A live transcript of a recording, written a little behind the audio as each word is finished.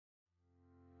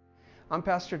I'm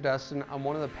Pastor Dustin. I'm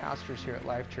one of the pastors here at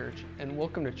Life Church, and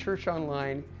welcome to Church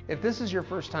Online. If this is your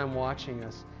first time watching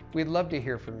us, we'd love to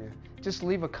hear from you. Just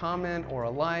leave a comment or a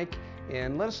like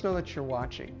and let us know that you're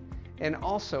watching. And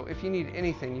also, if you need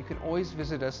anything, you can always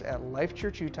visit us at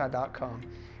lifechurchutah.com,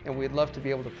 and we'd love to be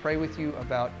able to pray with you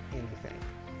about anything.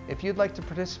 If you'd like to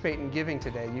participate in giving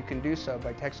today, you can do so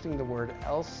by texting the word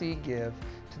LCGIVE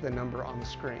to the number on the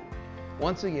screen.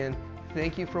 Once again,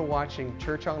 thank you for watching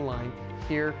Church Online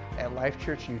here at Life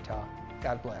Church Utah.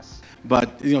 God bless.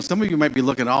 But some of you might be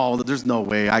looking, oh, there's no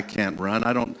way I can't run.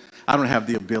 I don't have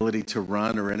the ability to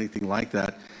run or anything like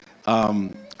that.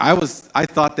 I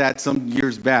thought that some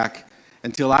years back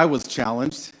until I was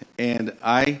challenged and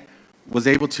I was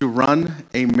able to run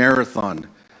a marathon.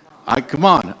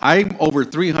 I'm over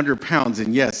 300 pounds,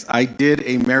 and yes, I did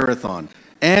a marathon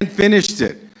and finished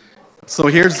it. So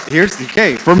here's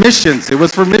okay, for missions. It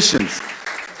was for missions.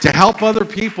 To help other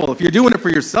people. If you're doing it for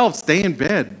yourself, stay in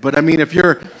bed. But I mean, if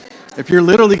you're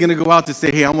literally going to go out to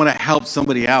say, hey, I want to help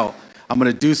somebody out, I'm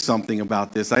going to do something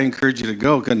about this, I encourage you to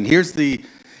go. And here's the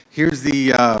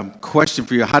question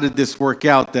for you. How did this work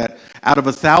out? That out of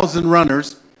 1,000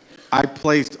 runners, I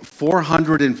placed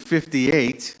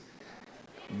 458,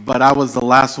 but I was the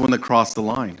last one to cross the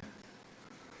line.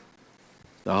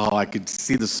 Oh, I could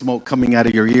see the smoke coming out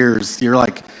of your ears. You're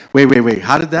like, wait.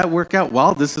 How did that work out?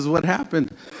 Well, this is what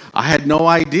happened. I had no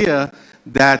idea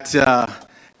that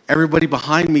everybody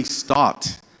behind me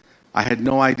stopped. I had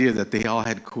no idea that they all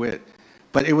had quit.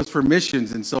 But it was for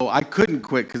missions, and so I couldn't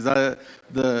quit because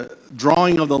the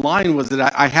drawing of the line was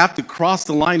that I have to cross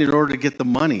the line in order to get the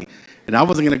money. And I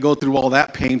wasn't going to go through all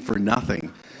that pain for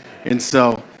nothing. And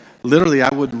so literally,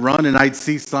 I would run and I'd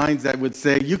see signs that would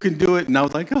say, you can do it. And I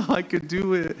was like, oh, I could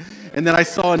do it. And then I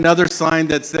saw another sign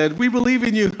that said, we believe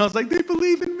in you. And I was like, they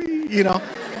believe in me,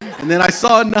 And then I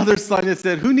saw another sign that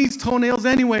said, who needs toenails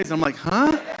anyways? I'm like,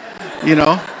 huh?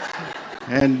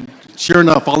 And sure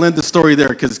enough, I'll end the story there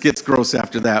because it gets gross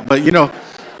after that. But,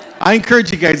 I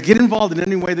encourage you guys, get involved in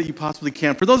any way that you possibly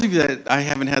can. For those of you that I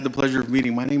haven't had the pleasure of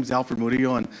meeting, my name is Alfred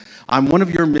Murillo, and I'm one of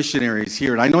your missionaries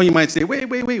here. And I know you might say, wait,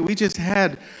 we just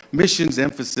had missions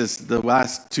emphasis the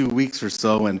last 2 weeks or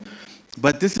so.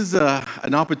 But this is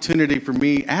an opportunity for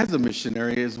me as a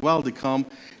missionary as well to come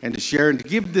and to share and to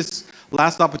give this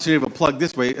last opportunity of a plug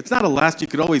this way. It's not a last, you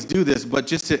could always do this, but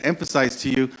just to emphasize to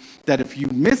you that if you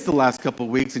missed the last couple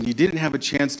of weeks and you didn't have a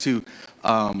chance to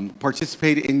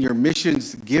participate in your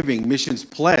missions giving, missions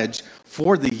pledge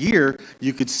for the year,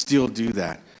 you could still do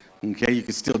that. Okay, you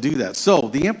could still do that. So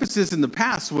the emphasis in the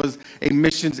past was a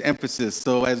missions emphasis.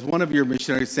 So as one of your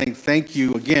missionaries saying, thank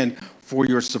you again for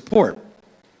your support.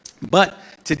 But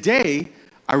today,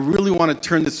 I really want to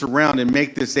turn this around and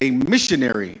make this a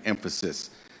missionary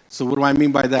emphasis. So what do I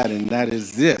mean by that? And that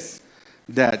is this,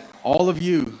 that all of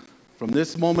you from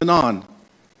this moment on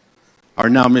are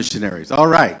now missionaries. All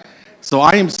right. So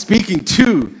I am speaking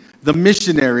to the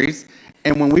missionaries.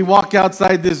 And when we walk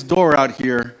outside this door out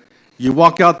here, you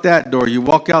walk out that door, you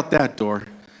walk out that door.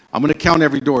 I'm going to count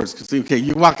every door. Okay,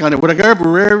 you walk on it.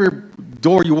 Whatever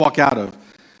door you walk out of,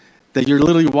 that you're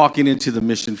literally walking into the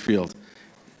mission field.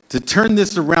 To turn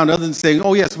this around, other than saying,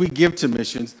 oh, yes, we give to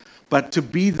missions, but to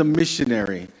be the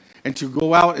missionary and to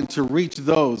go out and to reach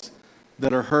those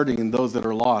that are hurting and those that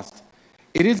are lost.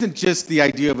 It isn't just the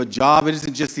idea of a job. It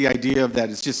isn't just the idea of that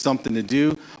it's just something to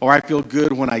do or I feel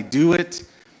good when I do it.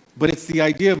 But it's the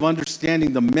idea of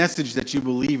understanding the message that you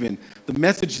believe in, the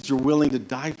message that you're willing to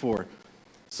die for.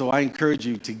 So I encourage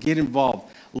you to get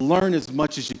involved. Learn as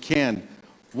much as you can.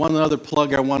 One other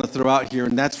plug I want to throw out here,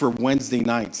 and that's for Wednesday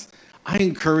nights. I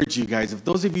encourage you guys, if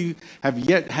those of you have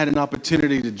yet had an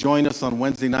opportunity to join us on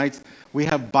Wednesday nights, we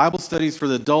have Bible studies for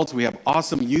the adults. We have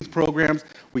awesome youth programs.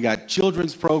 We got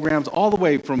children's programs all the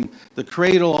way from the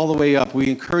cradle all the way up. We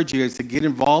encourage you guys to get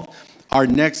involved. Our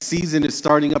next season is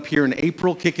starting up here in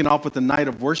April, kicking off with the night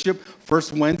of worship,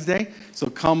 first Wednesday. So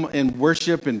come and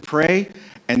worship and pray.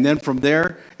 And then from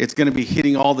there, it's going to be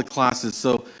hitting all the classes.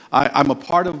 So I'm a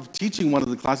part of teaching one of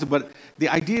the classes, but the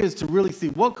idea is to really see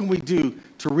what can we do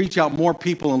to reach out more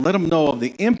people and let them know of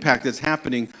the impact that's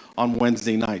happening on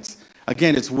Wednesday nights.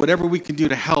 Again, it's whatever we can do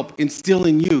to help instill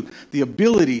in you the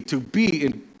ability to be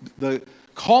in the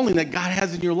calling that God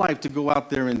has in your life to go out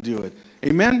there and do it.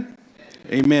 Amen?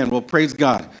 Amen. Well, praise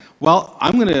God. Well,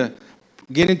 I'm going to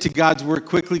get into God's word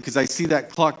quickly because I see that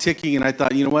clock ticking and I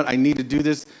thought, you know what, I need to do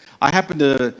this. I happen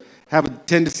to have a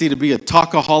tendency to be a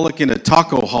talkaholic and a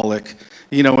tacoholic,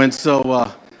 and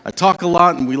so I talk a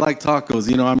lot and we like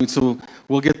tacos, so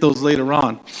we'll get those later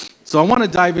on. So I want to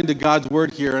dive into God's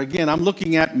word here. Again, I'm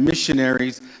looking at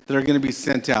missionaries that are going to be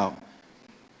sent out.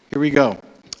 Here we go.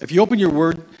 If you open your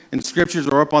word in scriptures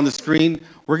or up on the screen.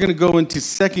 We're going to go into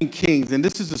 2 Kings, and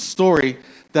this is a story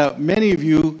that many of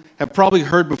you have probably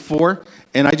heard before,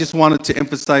 and I just wanted to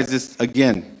emphasize this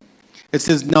again. It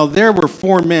says, "Now there were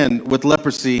 4 men with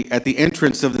leprosy at the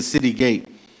entrance of the city gate.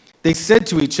 They said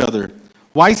to each other,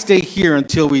 'Why stay here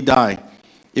until we die?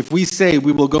 If we say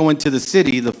we will go into the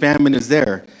city, the famine is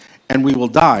there, and we will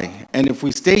die. And if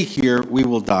we stay here, we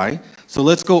will die. So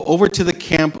let's go over to the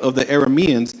camp of the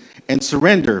Arameans and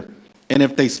surrender. And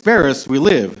if they spare us, we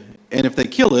live. And if they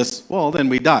kill us, well, then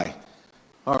we die.'"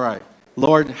 All right.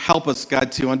 Lord, help us,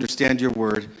 God, to understand your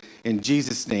word. In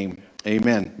Jesus' name,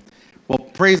 amen. Well,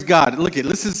 praise God. Look,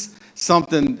 this is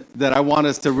something that I want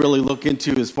us to really look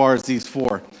into as far as these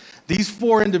 4. These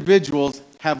 4 individuals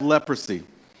have leprosy.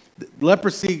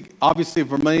 Leprosy, obviously,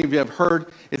 for many of you have heard,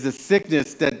 is a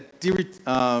sickness that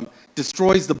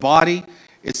destroys the body.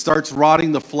 It starts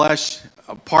rotting the flesh.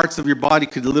 Parts of your body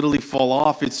could literally fall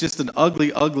off. It's just an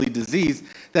ugly, ugly disease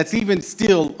that's even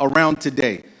still around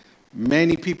today.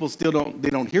 Many people still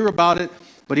don't hear about it,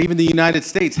 but even the United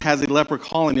States has a leper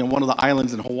colony on one of the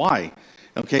islands in Hawaii.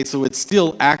 Okay, so it's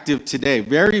still active today.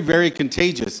 Very, very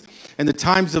contagious. In the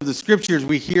times of the scriptures,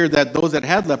 we hear that those that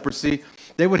had leprosy,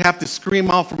 they would have to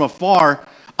scream out from afar,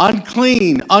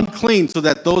 "Unclean, unclean," so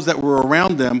that those that were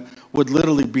around them would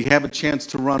literally have a chance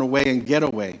to run away and get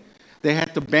away. They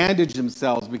had to bandage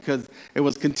themselves because it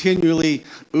was continually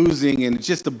oozing, and it's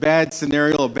just a bad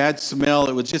scenario, a bad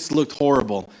smell. It just looked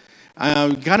horrible.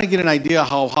 You kind of get an idea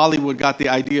how Hollywood got the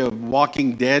idea of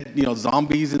Walking Dead,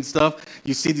 zombies and stuff.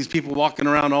 You see these people walking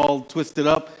around all twisted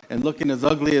up and looking as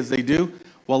ugly as they do.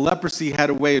 Well, leprosy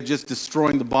had a way of just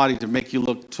destroying the body to make you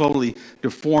look totally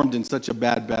deformed in such a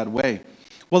bad, bad way.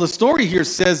 Well, the story here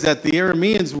says that the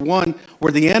Arameans,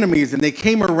 were the enemies, and they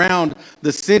came around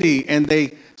the city and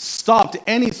they stopped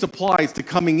any supplies to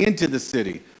coming into the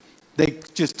city. They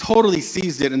just totally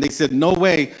seized it, and they said, "No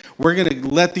way, we're going to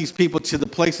let these people to the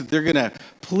place that they're going to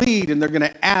plead and they're going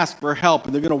to ask for help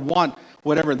and they're going to want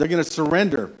whatever. They're going to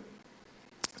surrender."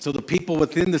 So the people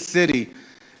within the city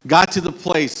got to the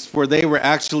place where they were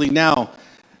actually now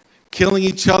killing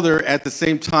each other at the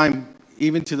same time,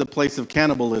 even to the place of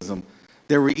cannibalism.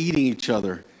 They were eating each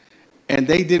other. And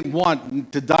they didn't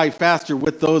want to die faster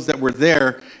with those that were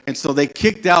there, and so they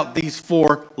kicked out these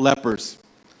 4 lepers.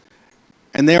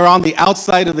 And they were on the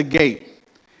outside of the gate.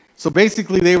 So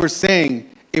basically they were saying,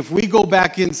 if we go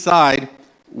back inside,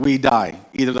 we die.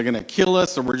 Either they're going to kill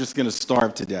us or we're just going to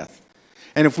starve to death.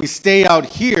 And if we stay out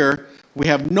here, we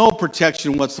have no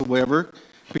protection whatsoever,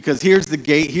 because here's the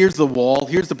gate, here's the wall,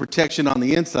 here's the protection on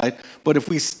the inside. But if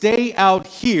we stay out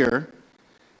here,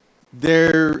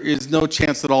 there is no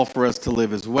chance at all for us to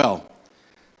live as well.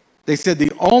 They said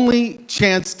the only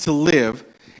chance to live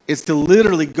is to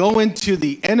literally go into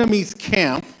the enemy's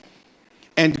camp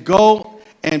and go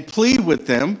and plead with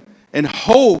them and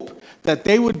hope that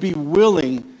they would be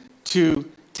willing to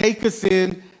take us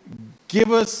in,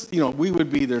 give us, we would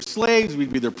be their slaves,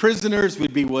 we'd be their prisoners,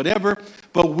 we'd be whatever,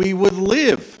 but we would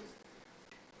live.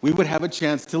 We would have a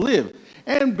chance to live.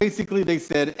 And basically they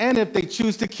said, and if they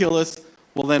choose to kill us,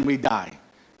 well, then we die.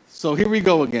 So here we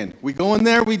go again. We go in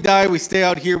there, we die. We stay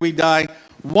out here, we die.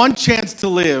 One chance to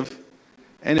live.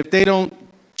 And if they don't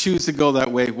choose to go that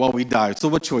way, well, we die. So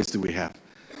what choice do we have?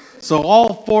 So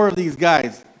all 4 of these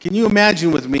guys, can you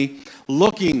imagine with me,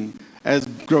 looking as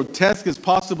grotesque as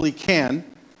possibly can,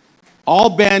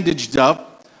 all bandaged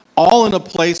up, all in a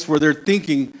place where they're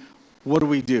thinking, what do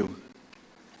we do?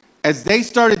 As they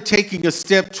started taking a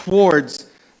step towards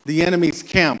the enemy's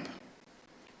camp,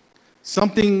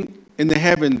 something in the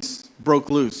heavens broke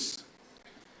loose.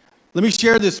 Let me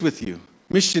share this with you.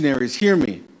 Missionaries, hear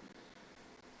me.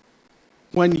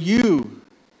 When you,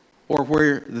 or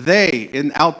where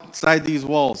they, outside these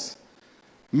walls,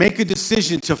 make a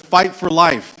decision to fight for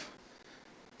life,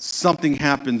 something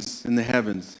happens in the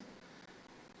heavens.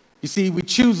 You see, we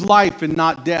choose life and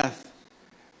not death.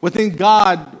 Within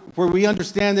God, where we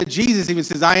understand that Jesus even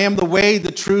says, "I am the way,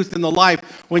 the truth, and the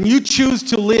life." When you choose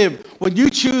to live, when you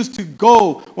choose to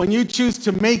go, when you choose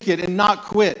to make it and not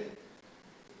quit,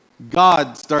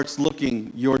 God starts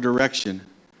looking your direction.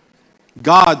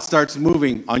 God starts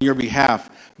moving on your behalf.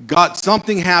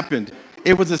 Something happened.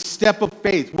 It was a step of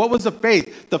faith. What was the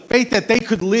faith? The faith that they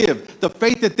could live, the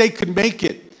faith that they could make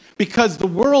it. Because the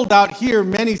world out here,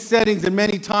 many settings and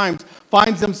many times,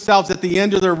 finds themselves at the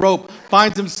end of their rope,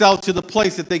 finds themselves to the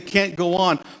place that they can't go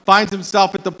on, finds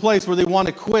themselves at the place where they want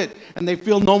to quit, and they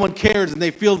feel no one cares, and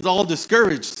they feel all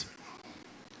discouraged.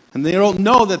 And they don't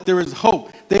know that there is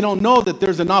hope. They don't know that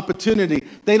there's an opportunity.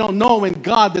 They don't know in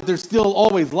God that there's still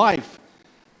always life.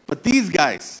 But these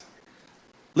guys,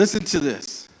 listen to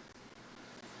this.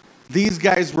 these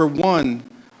guys were one.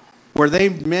 Were they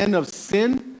men of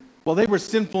sin? Well, they were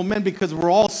sinful men because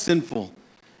we're all sinful.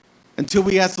 Until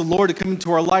we ask the Lord to come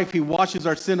into our life, He washes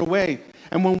our sin away.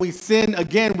 And when we sin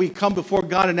again, we come before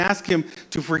God and ask Him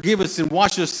to forgive us and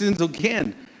wash our sins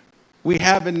again. We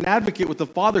have an advocate with the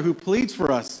Father who pleads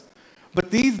for us. But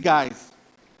these guys,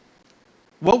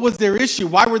 what was their issue?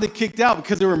 Why were they kicked out?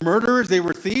 Because they were murderers? They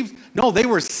were thieves? No, they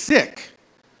were sick.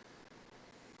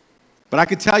 But I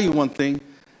can tell you one thing.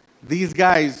 These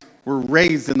guys were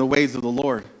raised in the ways of the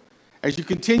Lord. As you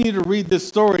continue to read this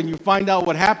story and you find out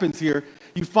what happens here,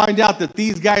 you find out that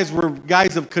these guys were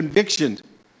guys of conviction.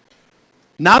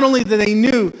 Not only that they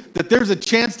knew that there's a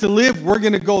chance to live, we're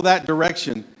going to go that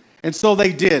direction. And so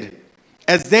they did.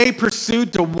 As they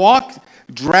pursued to walk,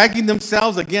 dragging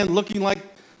themselves, again, looking like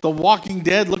the Walking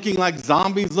Dead, looking like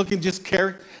zombies, looking just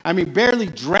barely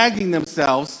dragging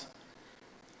themselves.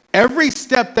 Every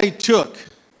step they took,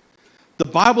 the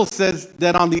Bible says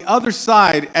that on the other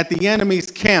side, at the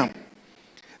enemy's camp,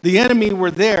 the enemy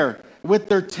were there with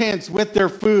their tents, with their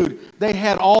food. They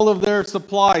had all of their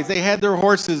supplies. They had their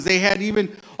horses. They had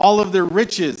even all of their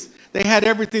riches. They had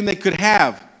everything they could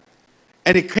have.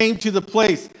 And it came to the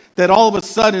place that all of a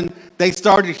sudden they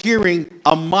started hearing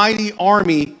a mighty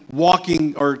army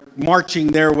walking or marching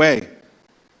their way.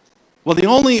 Well, the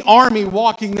only army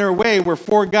walking their way were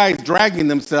four guys dragging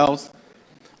themselves.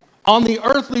 On the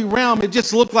earthly realm, it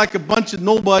just looked like a bunch of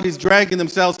nobodies dragging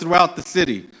themselves throughout the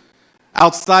city,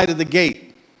 outside of the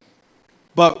gate.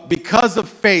 But because of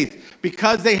faith,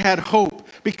 because they had hope,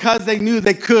 because they knew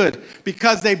they could,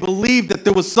 because they believed that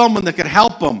there was someone that could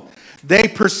help them, they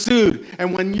pursued.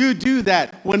 And when you do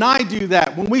that, when I do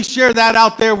that, when we share that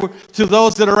out there to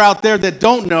those that are out there that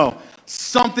don't know,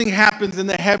 something happens in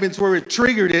the heavens where it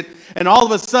triggered it. And all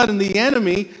of a sudden, the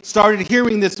enemy started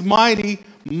hearing this mighty,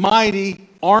 mighty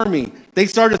army. They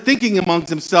started thinking amongst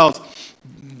themselves,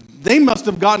 they must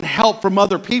have gotten help from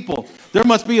other people. There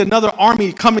must be another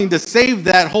army coming to save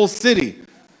that whole city.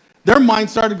 Their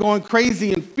minds started going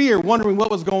crazy in fear, wondering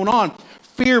what was going on.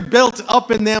 Fear built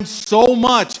up in them so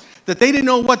much that they didn't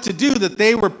know what to do, that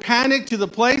they were panicked to the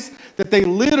place that they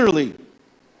literally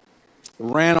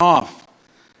ran off.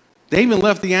 They even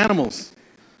left the animals.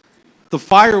 The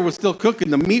fire was still cooking.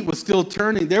 The meat was still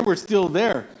turning. They were still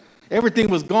there. Everything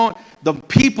was gone. The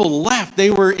people left.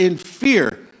 They were in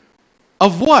fear.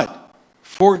 Of what?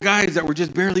 Four guys that were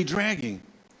just barely dragging.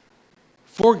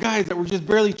 Four guys that were just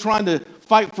barely trying to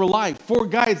fight for life. Four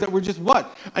guys that were just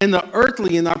what? In the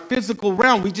earthly, in our physical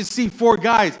realm, we just see four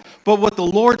guys. But what the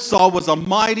Lord saw was a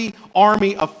mighty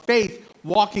army of faith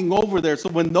walking over there. So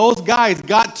when those guys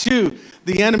got to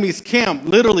the enemy's camp,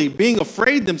 literally being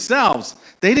afraid themselves,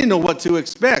 they didn't know what to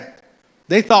expect.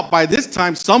 They thought by this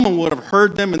time someone would have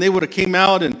heard them and they would have came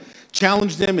out and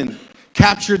challenged them and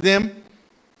captured them.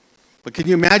 But can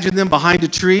you imagine them behind a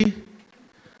tree,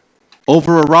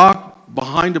 over a rock,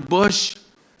 behind a bush,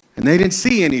 and they didn't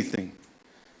see anything.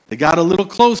 They got a little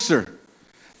closer.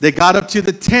 They got up to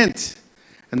the tent,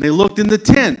 and they looked in the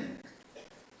tent.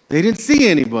 They didn't see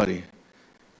anybody.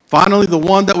 Finally, the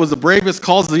one that was the bravest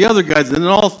calls the other guys, and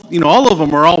then all of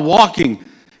them are all walking,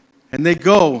 and they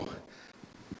go,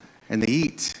 and they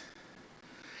eat,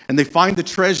 and they find the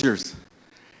treasures.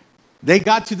 They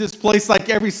got to this place like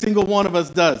every single one of us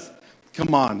does.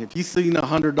 Come on, if you seen a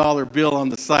 $100 bill on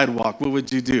the sidewalk, what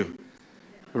would you do?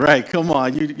 Right, come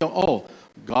on.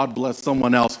 God bless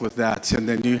someone else with that. And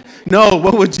then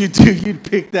what would you do? You'd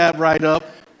pick that right up,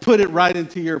 put it right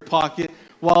into your pocket.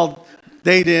 Well,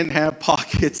 they didn't have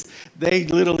pockets. They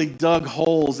literally dug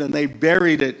holes and they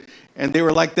buried it. And they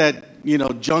were like that,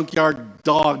 junkyard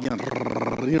dog,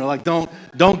 like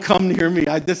don't come near me.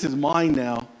 This is mine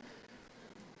now.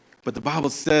 But the Bible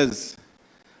says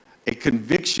a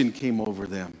conviction came over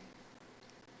them.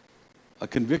 A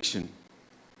conviction.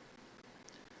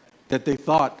 That they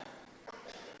thought,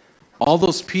 all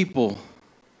those people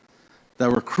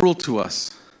that were cruel to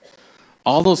us,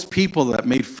 all those people that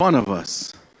made fun of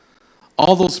us,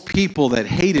 all those people that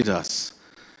hated us,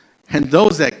 and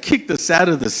those that kicked us out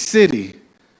of the city,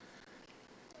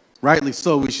 rightly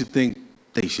so, we should think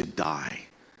they should die.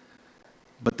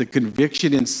 But the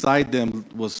conviction inside them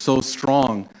was so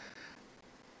strong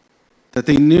that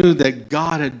they knew that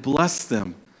God had blessed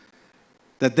them,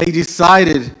 that they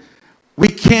decided, we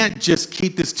can't just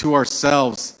keep this to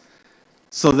ourselves.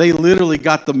 So they literally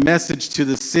got the message to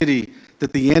the city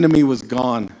that the enemy was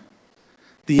gone.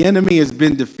 The enemy has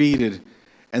been defeated.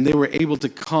 And they were able to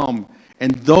come.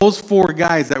 And those four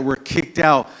guys that were kicked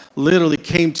out literally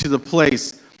came to the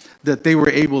place that they were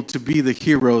able to be the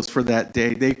heroes for that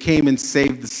day. They came and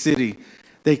saved the city.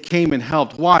 They came and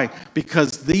helped. Why?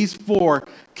 Because these four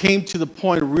came to the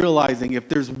point of realizing if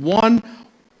there's one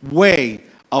way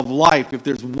of life, if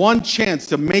there's one chance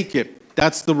to make it,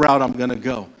 that's the route I'm going to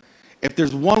go. If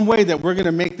there's one way that we're going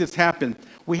to make this happen,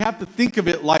 we have to think of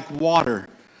it like water.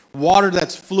 Water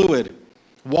that's fluid.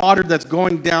 Water that's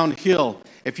going downhill.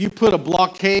 If you put a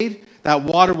blockade, that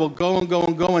water will go and go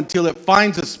and go until it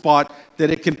finds a spot that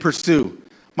it can pursue.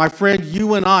 My friend,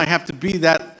 you and I have to be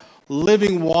that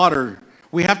living water.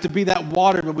 We have to be that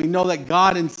water, but we know that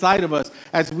God inside of us,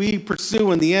 as we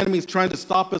pursue, and the enemy's trying to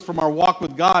stop us from our walk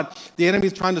with God, the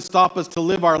enemy's trying to stop us to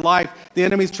live our life, the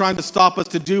enemy's trying to stop us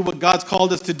to do what God's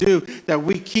called us to do, that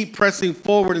we keep pressing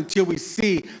forward until we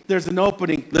see there's an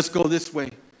opening. Let's go this way.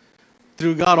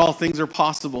 Through God, all things are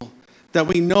possible. That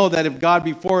we know that if God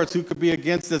be for us, who could be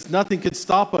against us? Nothing could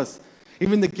stop us.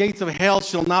 Even the gates of hell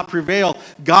shall not prevail.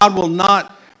 God will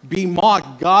not be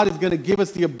mocked. God is going to give us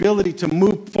the ability to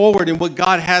move forward in what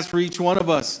God has for each one of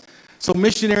us. So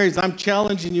missionaries, I'm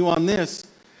challenging you on this.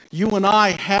 You and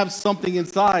I have something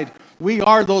inside. We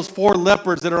are those 4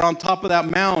 lepers that are on top of that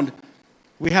mound.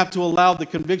 We have to allow the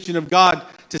conviction of God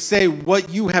to say,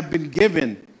 what you have been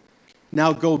given,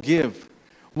 now go give.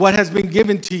 What has been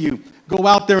given to you, go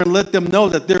out there and let them know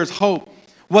that there's hope.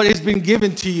 What has been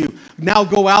given to you, now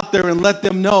go out there and let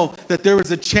them know that there is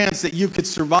a chance that you could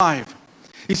survive.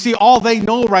 You see, all they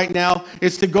know right now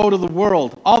is to go to the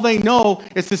world. All they know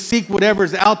is to seek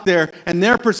whatever's out there, and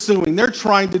they're pursuing. They're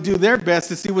trying to do their best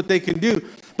to see what they can do.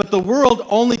 But the world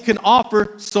only can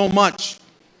offer so much.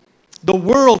 The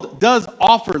world does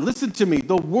offer. Listen to me.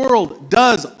 The world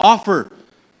does offer.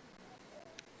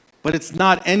 But it's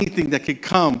not anything that could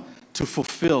come to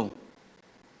fulfill.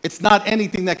 It's not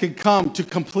anything that could come to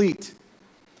complete.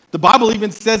 The Bible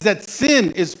even says that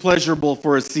sin is pleasurable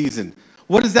for a season.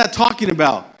 What is that talking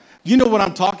about? You know what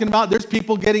I'm talking about? There's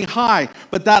people getting high,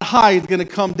 but that high is going to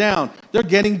come down. They're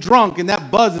getting drunk, and that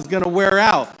buzz is going to wear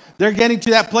out. They're getting to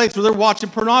that place where they're watching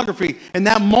pornography, and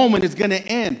that moment is going to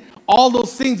end. All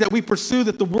those things that we pursue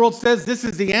that the world says this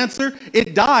is the answer,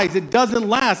 it dies. It doesn't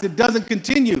last. It doesn't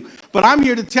continue. But I'm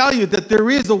here to tell you that there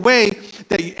is a way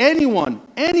that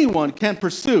anyone can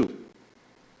pursue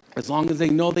as long as they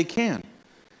know they can.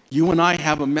 You and I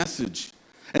have a message.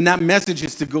 And that message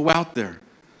is to go out there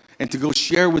and to go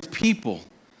share with people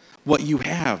what you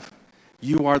have.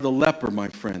 You are the leper, my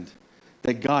friend,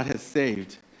 that God has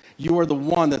saved. You are the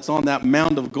one that's on that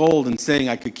mound of gold and saying,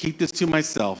 I could keep this to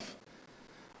myself,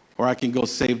 or I can go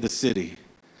save the city.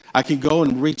 I can go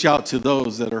and reach out to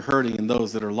those that are hurting and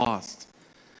those that are lost.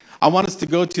 I want us to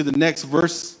go to the next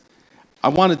verse. I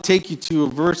want to take you to a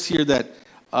verse here that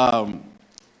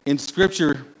in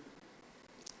Scripture,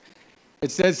 it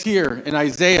says here in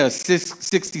Isaiah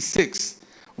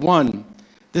 66:1,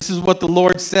 this is what the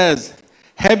Lord says.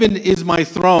 Heaven is my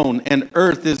throne and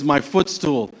earth is my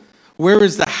footstool. Where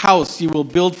is the house you will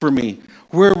build for me?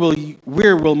 Where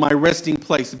will my resting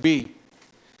place be?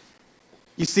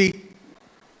 You see,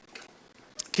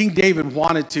 King David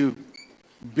wanted to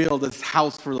build this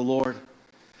house for the Lord.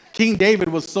 King David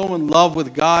was so in love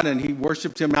with God, and he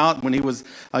worshiped him out when he was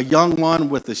a young one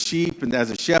with the sheep and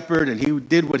as a shepherd, and he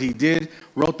did what he did,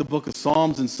 wrote the book of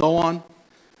Psalms and so on.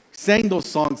 He sang those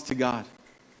songs to God.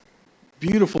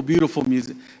 Beautiful, beautiful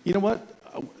music. You know what?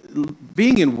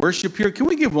 Being in worship here, can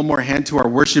we give one more hand to our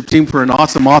worship team for an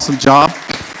awesome, awesome job?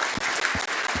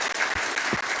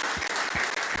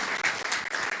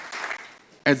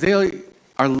 As they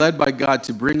are led by God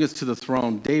to bring us to the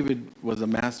throne, David was a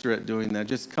master at doing that,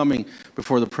 just coming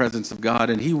before the presence of God.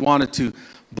 And he wanted to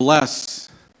bless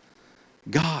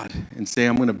God and say,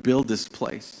 I'm going to build this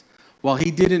place. Well,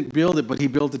 he didn't build it, but he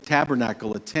built a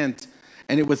tabernacle, a tent.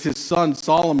 And it was his son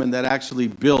Solomon that actually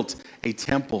built a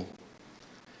temple.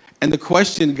 And the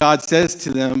question God says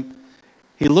to them,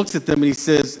 he looks at them and he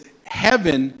says,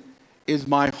 heaven is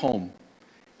my home.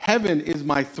 Heaven is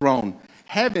my throne.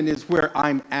 Heaven is where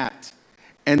I'm at.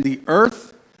 And the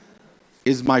earth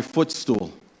is my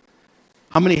footstool.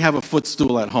 How many have a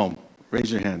footstool at home?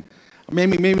 Raise your hand.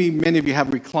 Maybe many of you have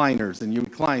recliners and you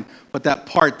recline, but that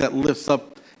part that lifts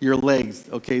up your legs,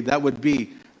 okay, that would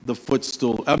be the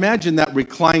footstool. Imagine that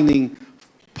reclining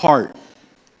part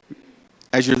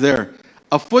as you're there.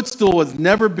 A footstool has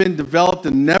never been developed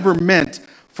and never meant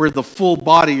for the full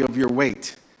body of your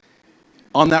weight.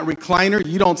 On that recliner,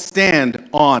 you don't stand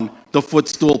on the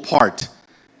footstool part.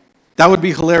 That would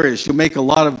be hilarious. You'll make a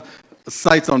lot of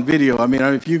sites on video. I mean,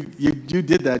 if you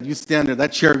did that, you stand there,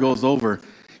 that chair goes over.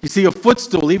 You see, a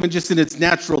footstool, even just in its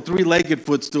natural three-legged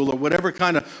footstool or whatever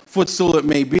kind of footstool it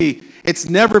may be, it's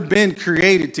never been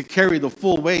created to carry the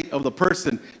full weight of the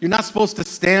person. You're not supposed to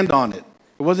stand on it.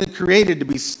 It wasn't created to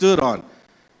be stood on.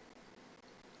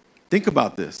 Think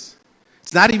about this.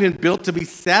 It's not even built to be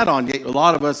sat on. A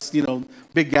lot of us,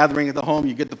 big gathering at the home,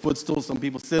 you get the footstool, some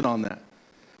people sit on that.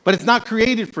 But it's not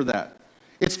created for that.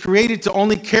 It's created to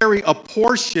only carry a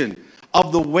portion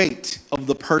of the weight of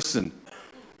the person.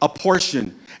 A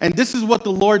portion. And this is what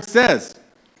the Lord says.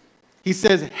 He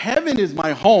says, heaven is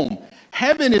my home.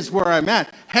 Heaven is where I'm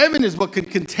at. Heaven is what can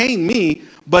contain me.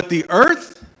 But the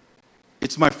earth,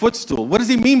 it's my footstool. What does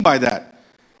he mean by that?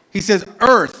 He says,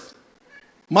 earth,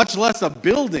 much less a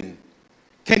building,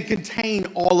 can contain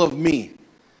all of me.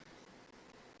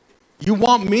 You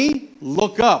want me?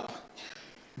 Look up.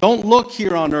 Don't look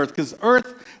here on earth, because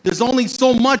earth, there's only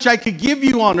so much I could give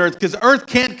you on earth, because earth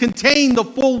can't contain the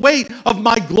full weight of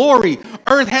my glory.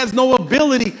 Earth has no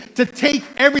ability to take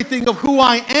everything of who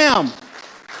I am.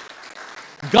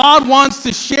 God wants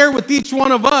to share with each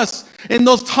one of us in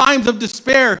those times of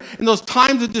despair, in those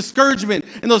times of discouragement,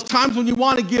 in those times when you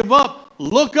want to give up.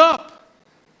 Look up.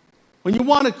 When you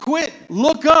want to quit,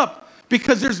 look up,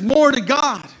 because there's more to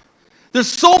God. There's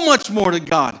so much more to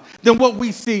God than what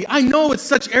we see. I know it's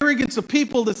such arrogance of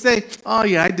people to say, oh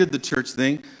yeah, I did the church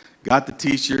thing. Got the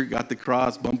t-shirt, got the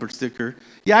cross, bumper sticker.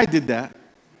 Yeah, I did that.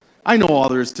 I know all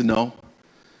there is to know.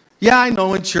 Yeah, I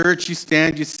know in church you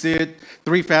stand, you sit,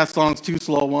 3 fast songs, 2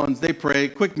 slow ones, they pray,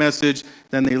 quick message,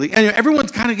 then they leave. And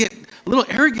everyone's kind of getting a little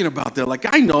arrogant about that.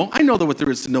 Like, I know what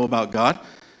there is to know about God.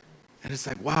 And it's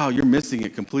like, wow, you're missing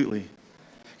it completely.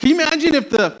 Can you imagine if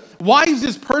the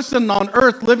wisest person on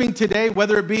earth living today,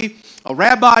 whether it be a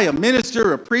rabbi, a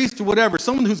minister, a priest, or whatever,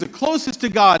 someone who's the closest to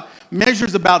God,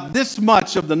 measures about this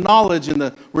much of the knowledge and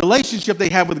the relationship they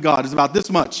have with God is about this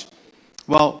much.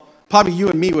 Well, probably you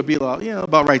and me would be like,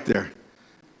 about right there.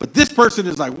 But this person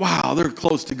is like, wow, they're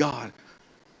close to God.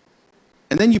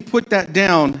 And then you put that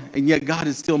down, and yet God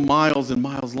is still miles and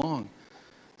miles long.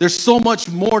 There's so much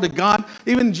more to God.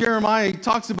 Even Jeremiah, he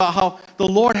talks about how the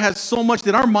Lord has so much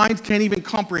that our minds can't even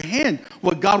comprehend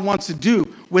what God wants to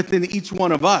do within each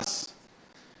one of us.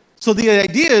 So the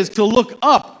idea is to look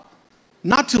up,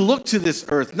 not to look to this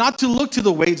earth, not to look to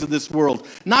the ways of this world,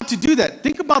 not to do that.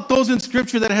 Think about those in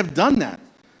Scripture that have done that.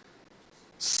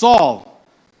 Saul,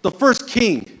 the first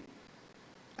king.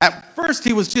 At first,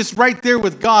 he was just right there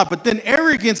with God, but then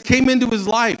arrogance came into his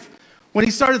life. When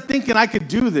he started thinking, I could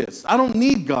do this. I don't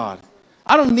need God.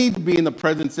 I don't need to be in the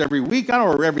presence every week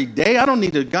or every day. I don't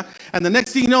need to God. And the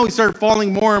next thing you know, he started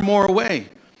falling more and more away.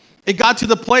 It got to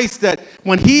the place that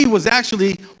when he was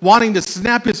actually wanting to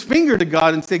snap his finger to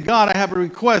God and say, God, I have a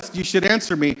request. You should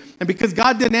answer me. And because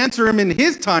God didn't answer him in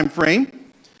his time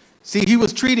frame, see, he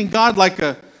was treating God like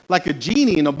a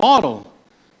genie in a bottle.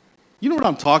 You know what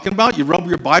I'm talking about? You rub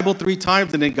your Bible 3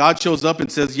 times and then God shows up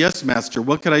and says, yes, master,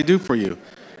 what can I do for you?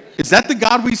 Is that the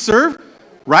God we serve?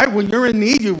 Right? When you're in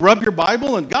need, you rub your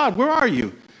Bible and God, where are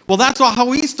you? Well, that's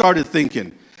how he started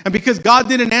thinking. And because God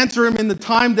didn't answer him in the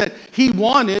time that he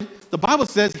wanted, the Bible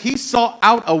says he sought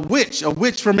out a witch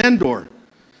from Endor.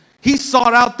 He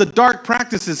sought out the dark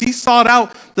practices. He sought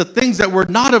out the things that were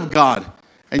not of God.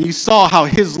 And you saw how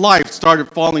his life started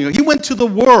falling. He went to the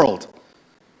world.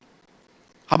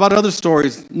 How about other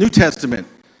stories? New Testament.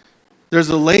 There's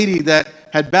a lady that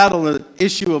had battled an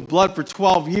issue of blood for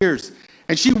 12 years.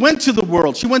 And she went to the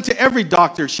world. She went to every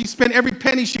doctor. She spent every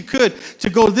penny she could to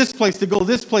go this place, to go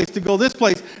this place, to go this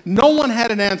place. No one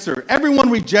had an answer. Everyone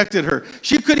rejected her.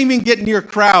 She couldn't even get near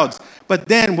crowds. But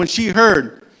then when she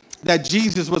heard that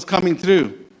Jesus was coming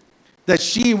through, that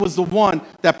she was the one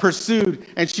that pursued,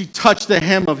 and she touched the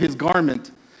hem of his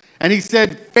garment. And he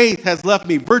said, faith has left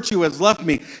me. Virtue has left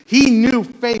me. He knew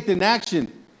faith in action.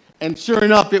 And sure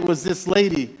enough, it was this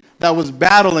lady that was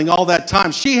battling all that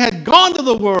time. She had gone to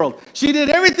the world. She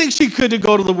did everything she could to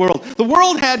go to the world. The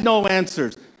world had no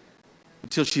answers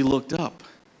until she looked up.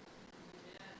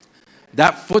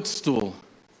 That footstool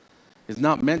is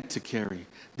not meant to carry.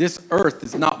 This earth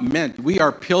is not meant. We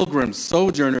are pilgrims,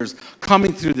 sojourners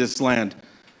coming through this land.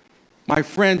 My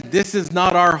friend, this is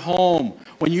not our home.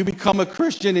 When you become a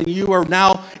Christian and you are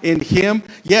now in him,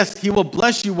 yes, he will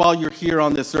bless you while you're here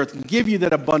on this earth and give you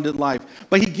that abundant life.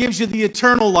 But he gives you the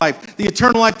eternal life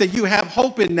that you have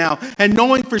hope in now. And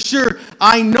knowing for sure,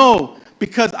 I know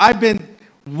because I've been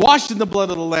washed in the blood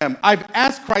of the Lamb. I've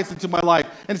asked Christ into my life.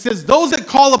 And it says, those that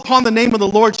call upon the name of the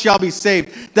Lord shall be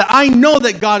saved. That I know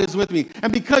that God is with me.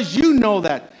 And because you know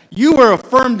that, you are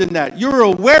affirmed in that. You're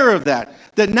aware of that.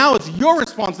 That now it's your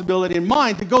responsibility and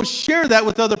mine to go share that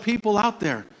with other people out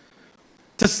there.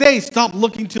 To say, stop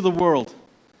looking to the world.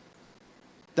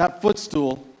 That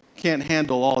footstool can't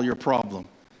handle all your problem.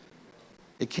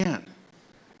 It can't.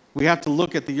 We have to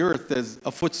look at the earth as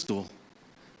a footstool,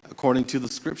 according to the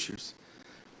scriptures.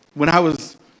 When I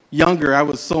was younger, I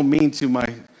was so mean to my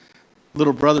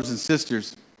little brothers and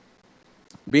sisters.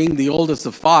 being the oldest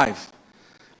of 5.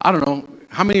 I don't know,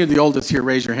 how many are the oldest here?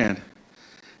 Raise your hand.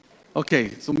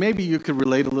 Okay, so maybe you could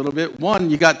relate a little bit. 1,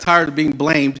 you got tired of being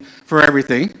blamed for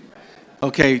everything.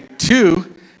 Okay,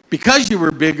 2, because you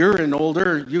were bigger and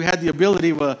older, you had the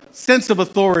ability of a sense of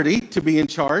authority to be in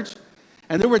charge.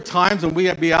 And there were times when we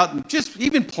would be out and just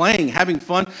even playing, having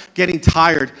fun, getting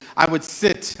tired. I would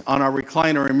sit on our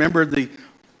recliner. Remember, the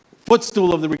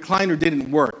footstool of the recliner didn't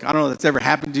work. I don't know if that's ever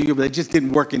happened to you, but it just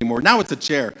didn't work anymore. Now it's a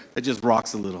chair that just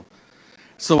rocks a little.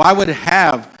 So I would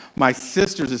have my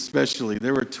sisters especially.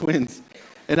 They were twins.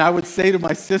 And I would say to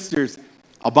my sisters,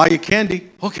 I'll buy you candy.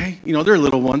 Okay, they're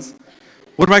little ones.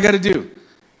 What do I got to do?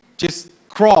 Just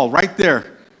crawl right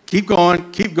there. Keep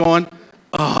going, keep going.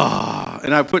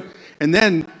 And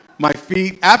then my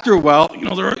feet, after a while,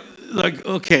 they're like,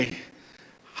 okay,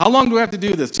 how long do I have to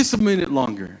do this? Just a minute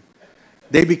longer.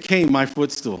 They became my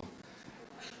footstool.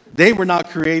 They were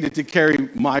not created to carry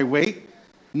my weight.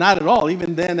 Not at all,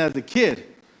 even then as a kid.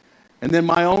 And then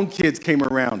my own kids came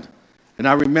around. And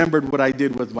I remembered what I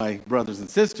did with my brothers and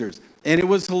sisters. And it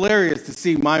was hilarious to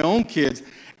see my own kids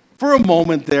for a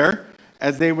moment there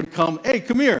as they would come, hey,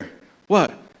 come here.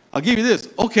 What? I'll give you this.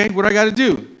 Okay, what do I got to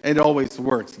do? And it always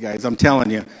works, guys, I'm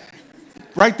telling you.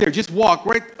 Right there, just walk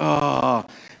right. Oh,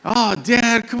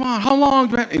 Dad, come on. How long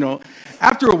do I,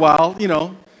 after a while,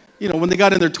 when they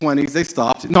got in their 20s, they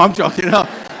stopped. No, I'm joking.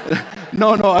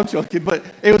 No, I'm joking. But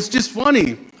it was just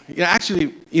funny.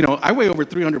 Actually, I weigh over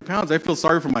 300 pounds. I feel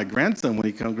sorry for my grandson when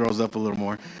he grows up a little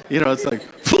more. It's like,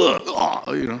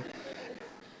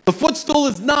 The footstool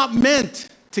is not meant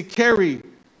to carry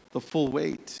the full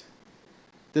weight.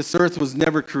 This earth was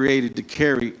never created to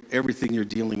carry everything you're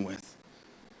dealing with.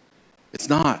 It's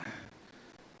not.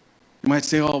 You might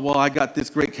say, oh, well, I got this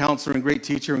great counselor and great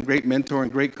teacher and great mentor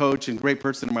and great coach and great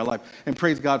person in my life. And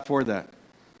praise God for that.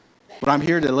 But I'm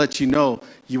here to let you know,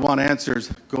 you want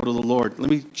answers, go to the Lord. Let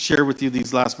me share with you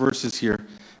these last verses here.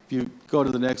 If you go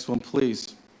to the next one,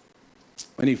 please.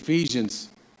 In Ephesians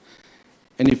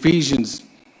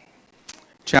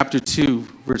chapter 2,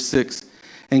 verse 6.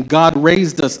 And God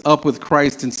raised us up with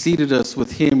Christ and seated us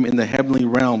with him in the heavenly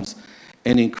realms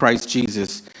and in Christ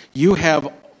Jesus. You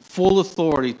have full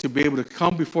authority to be able to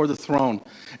come before the throne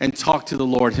and talk to the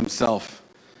Lord himself.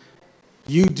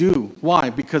 You do. Why?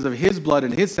 Because of his blood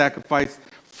and his sacrifice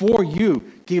for you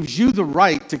gives you the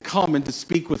right to come and to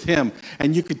speak with him.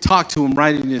 And you could talk to him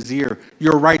right in his ear.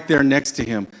 You're right there next to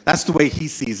him. That's the way he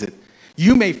sees it.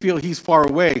 You may feel he's far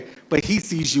away, but he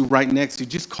sees you right next to you.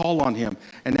 Just call on him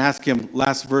and ask him.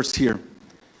 Last verse here.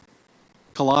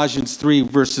 Colossians 3,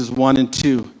 verses 1 and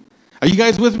 2. Are you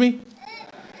guys with me?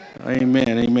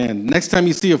 Amen, amen. Next time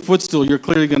you see a footstool, you're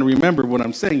clearly going to remember what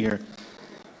I'm saying here.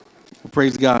 Well,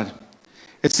 praise God.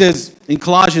 It says in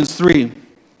Colossians 3,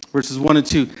 verses 1 and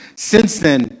 2, since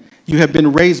then you have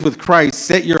been raised with Christ.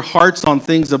 Set your hearts on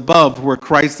things above, where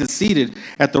Christ is seated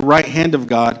at the right hand of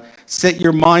God. Set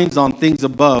your minds on things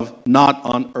above, not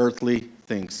on earthly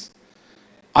things.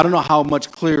 I don't know how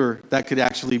much clearer that could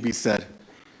actually be said.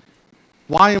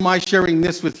 Why am I sharing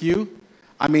this with you?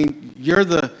 I mean, you're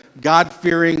the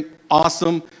God-fearing,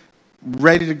 awesome,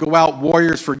 ready to go out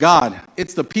warriors for God.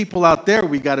 It's the people out there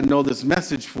we got to know this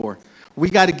message for. We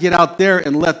got to get out there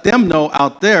and let them know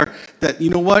out there that, you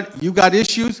know what? You got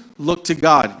issues? Look to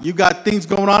God. You got things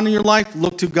going on in your life?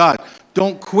 Look to God.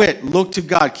 Don't quit. Look to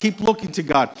God. Keep looking to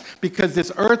God. Because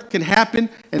this earth can happen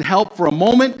and help for a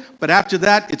moment, but after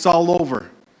that, it's all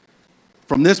over.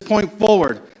 From this point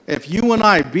forward, if you and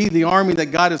I be the army that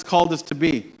God has called us to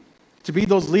be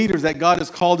those leaders that God has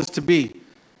called us to be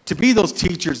those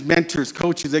teachers, mentors,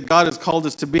 coaches that God has called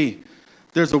us to be,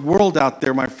 there's a world out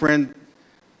there, my friend.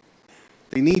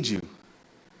 They need you.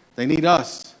 They need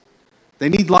us. They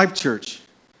need Life Church.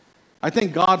 I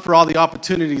thank God for all the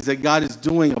opportunities that God is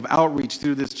doing of outreach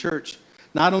through this church.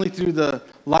 Not only through the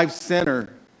Life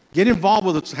Center. Get involved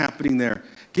with what's happening there.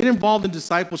 Get involved in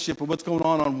discipleship and what's going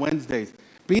on Wednesdays.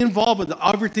 Be involved with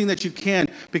everything that you can,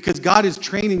 because God is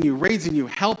training you, raising you,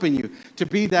 helping you to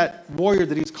be that warrior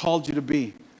that he's called you to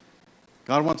be.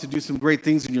 God wants to do some great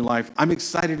things in your life. I'm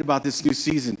excited about this new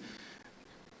season.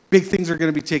 Big things are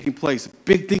going to be taking place.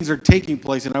 Big things are taking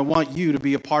place, and I want you to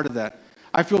be a part of that.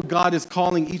 I feel God is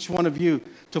calling each one of you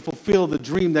to fulfill the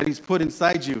dream that he's put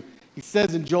inside you. He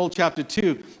says in Joel chapter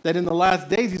 2 that in the last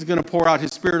days he's going to pour out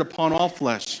his spirit upon all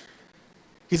flesh.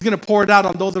 He's going to pour it out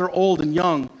on those that are old and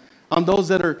young, on those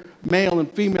that are male and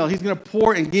female. He's going to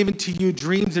pour and give into you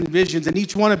dreams and visions, and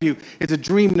each one of you is a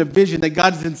dream and a vision that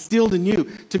God has instilled in you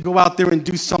to go out there and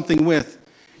do something with.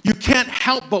 You can't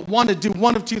help but want to do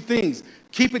one of two things.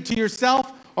 Keep it to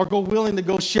yourself or go willing to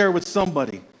go share with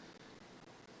somebody.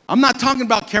 I'm not talking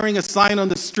about carrying a sign on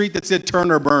the street that said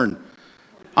turn or burn.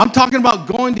 I'm talking about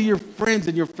going to your friends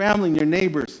and your family and your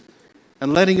neighbors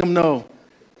and letting them know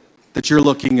that you're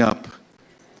looking up.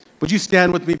 Would you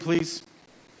stand with me, please?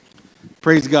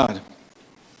 Praise God.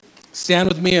 Stand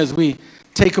with me as we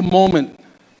take a moment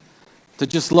to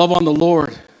just love on the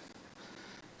Lord,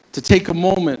 to take a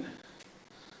moment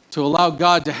to allow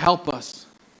God to help us.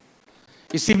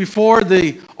 You see, before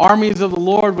the armies of the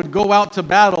Lord would go out to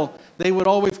battle, they would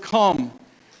always come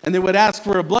and they would ask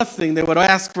for a blessing. They would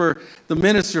ask for the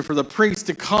minister, for the priest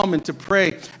to come and to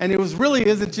pray. And it really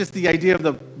isn't just the idea of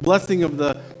the blessing of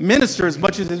the minister as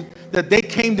much as that they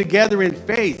came together in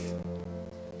faith.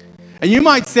 And you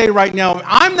might say right now,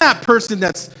 I'm that person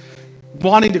that's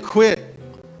wanting to quit.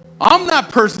 I'm that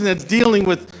person that's dealing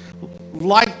with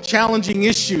life-challenging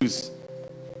issues.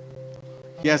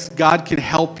 Yes, God can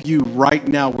help you right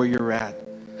now where you're at.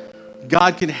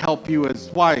 God can help you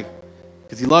why?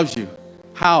 Because he loves you.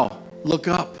 How? Look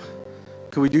up.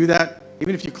 Can we do that?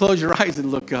 Even if you close your eyes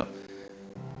and look up.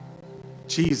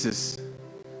 Jesus,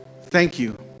 thank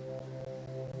you.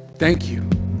 Thank you.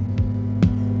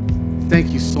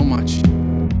 Thank you so much.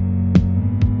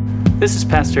 This is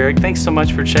Pastor Eric. Thanks so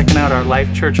much for checking out our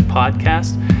Life Church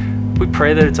podcast. We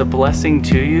pray that it's a blessing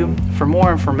to you. For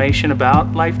more information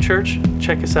about Life Church,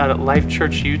 check us out at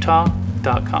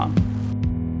lifechurchutah.com.